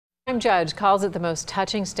Judge calls it the most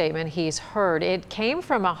touching statement he's heard. It came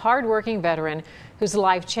from a hardworking veteran whose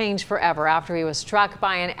life changed forever after he was struck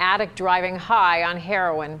by an addict driving high on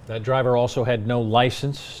heroin. That driver also had no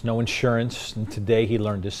license, no insurance, and today he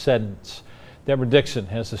learned his sentence. Deborah Dixon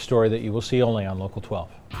has the story that you will see only on Local 12.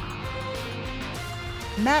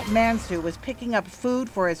 Matt Mansu was picking up food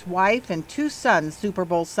for his wife and two sons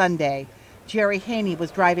Superbowl Sunday. Jerry Haney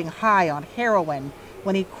was driving high on heroin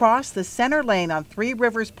when he crossed the center lane on Three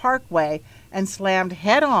Rivers Parkway and slammed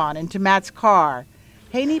head-on into Matt's car.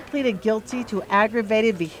 Haney pleaded guilty to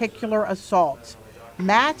aggravated vehicular assault.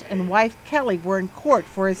 Matt and wife Kelly were in court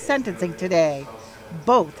for his sentencing today.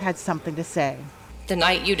 Both had something to say. The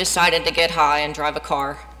night you decided to get high and drive a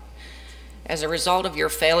car, as a result of your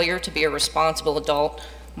failure to be a responsible adult,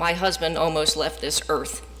 my husband almost left this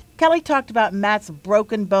earth. Kelly talked about Matt's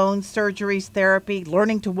broken bones, surgeries, therapy,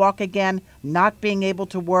 learning to walk again, not being able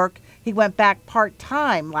to work. He went back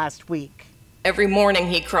part-time last week. Every morning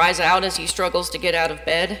he cries out as he struggles to get out of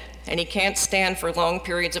bed, and he can't stand for long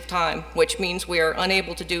periods of time, which means we are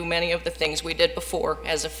unable to do many of the things we did before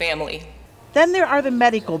as a family. Then there are the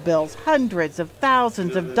medical bills, hundreds of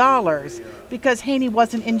thousands of dollars, because Haney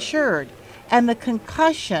wasn't insured, and the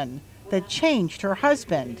concussion that changed her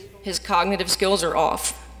husband. His cognitive skills are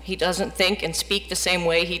off. He doesn't think and speak the same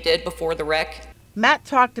way he did before the wreck. Matt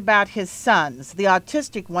talked about his sons. The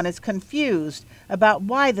autistic one is confused about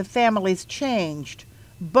why the families changed.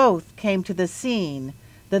 Both came to the scene.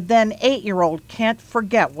 The then 8-year-old can't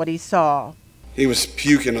forget what he saw. He was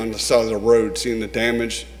puking on the side of the road, seeing the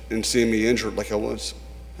damage and seeing me injured like I was.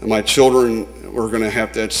 And my children were going to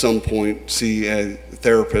have to at some point see a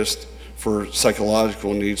therapist for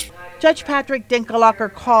psychological needs. Judge Patrick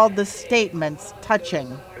Dinkelacher called the statements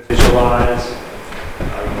touching. Visualize a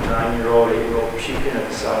 9-year-old, 8-year-old puking at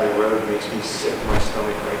the side of the road makes me sick to my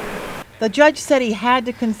stomach right now. The judge said he had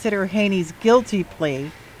to consider Haney's guilty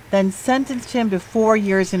plea, then sentenced him to 4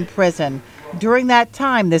 years in prison. During that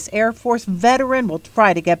time, this Air Force veteran will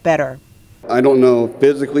try to get better. I don't know if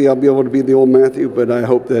physically I'll be able to be the old Matthew, but I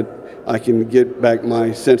hope that I can get back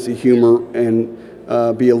my sense of humor and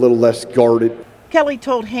be a little less guarded. Kelly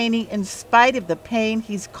told Haney, in spite of the pain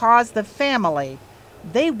he's caused the family,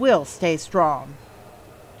 they will stay strong.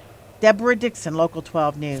 Deborah Dixon, Local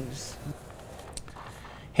 12 News.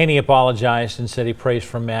 Haney apologized and said he prays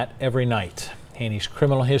for Matt every night. Haney's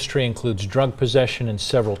criminal history includes drug possession and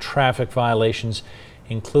several traffic violations,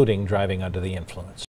 including driving under the influence.